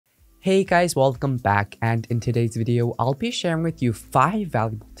Hey guys, welcome back, and in today's video, I'll be sharing with you 5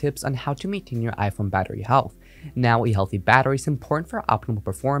 valuable tips on how to maintain your iPhone battery health. Now, a healthy battery is important for optimal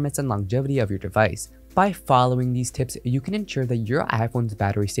performance and longevity of your device. By following these tips, you can ensure that your iPhone's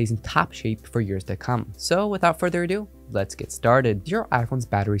battery stays in top shape for years to come. So without further ado, let's get started. Your iPhone's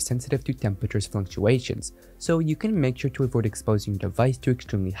battery is sensitive to temperatures fluctuations, so you can make sure to avoid exposing your device to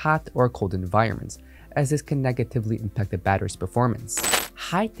extremely hot or cold environments, as this can negatively impact the battery's performance.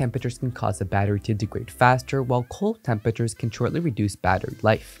 High temperatures can cause the battery to degrade faster, while cold temperatures can shortly reduce battery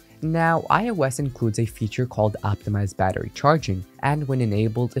life. Now, iOS includes a feature called optimized battery charging, and when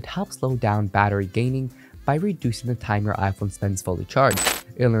enabled, it helps slow down battery gaining by reducing the time your iPhone spends fully charged.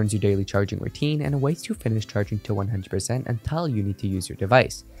 It learns your daily charging routine and waits to finish charging to 100% until you need to use your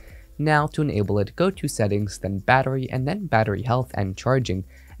device. Now, to enable it, go to Settings, then Battery, and then Battery Health and Charging,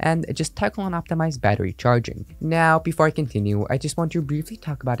 and just toggle on Optimized Battery Charging. Now, before I continue, I just want to briefly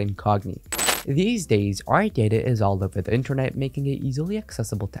talk about Incognito. These days, our data is all over the internet, making it easily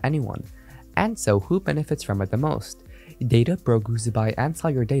accessible to anyone. And so, who benefits from it the most? Data brokers who buy and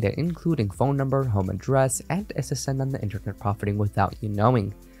sell your data, including phone number, home address, and SSN on the internet, profiting without you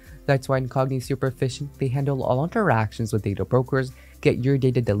knowing. That's why Incognito is super efficient. They handle all interactions with data brokers, get your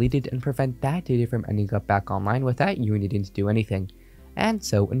data deleted, and prevent that data from ending up back online without you needing to do anything. And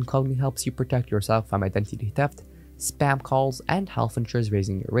so, Incognito helps you protect yourself from identity theft, spam calls, and health insurers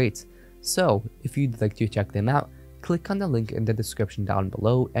raising your rates. So, if you'd like to check them out, click on the link in the description down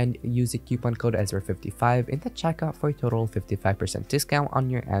below and use the coupon code EZRA55 in the checkout for a total 55% discount on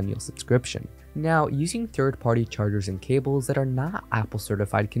your annual subscription. Now, using third-party chargers and cables that are not Apple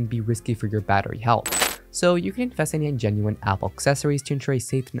certified can be risky for your battery health. So, you can invest in genuine Apple accessories to ensure a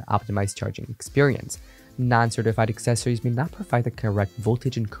safe and optimized charging experience. Non-certified accessories may not provide the correct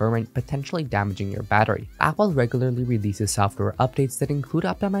voltage and current, potentially damaging your battery. Apple regularly releases software updates that include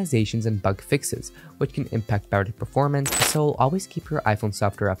optimizations and bug fixes, which can impact battery performance, so always keep your iPhone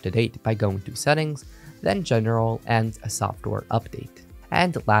software up to date by going to Settings, then General, and a Software Update.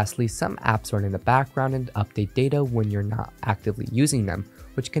 And lastly, some apps run in the background and update data when you're not actively using them,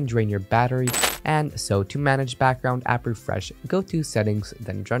 which can drain your battery. And so to manage background app refresh, go to Settings,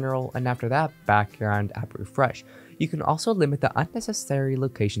 then General, and after that, Background app refresh. You can also limit the unnecessary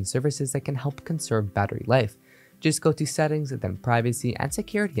location services that can help conserve battery life. Just go to Settings, then Privacy and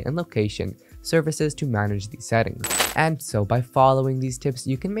Security and Location services to manage these settings. And so by following these tips,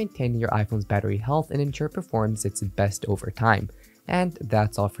 you can maintain your iPhone's battery health and ensure it performs its best over time. And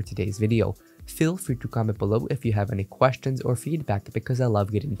that's all for today's video. Feel free to comment below if you have any questions or feedback, because I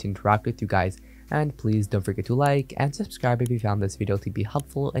love getting to interact with you guys. And please don't forget to like and subscribe if you found this video to be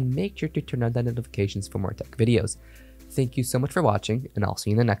helpful, and make sure to turn on the notifications for more tech videos. Thank you so much for watching, and I'll see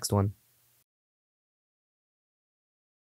you in the next one.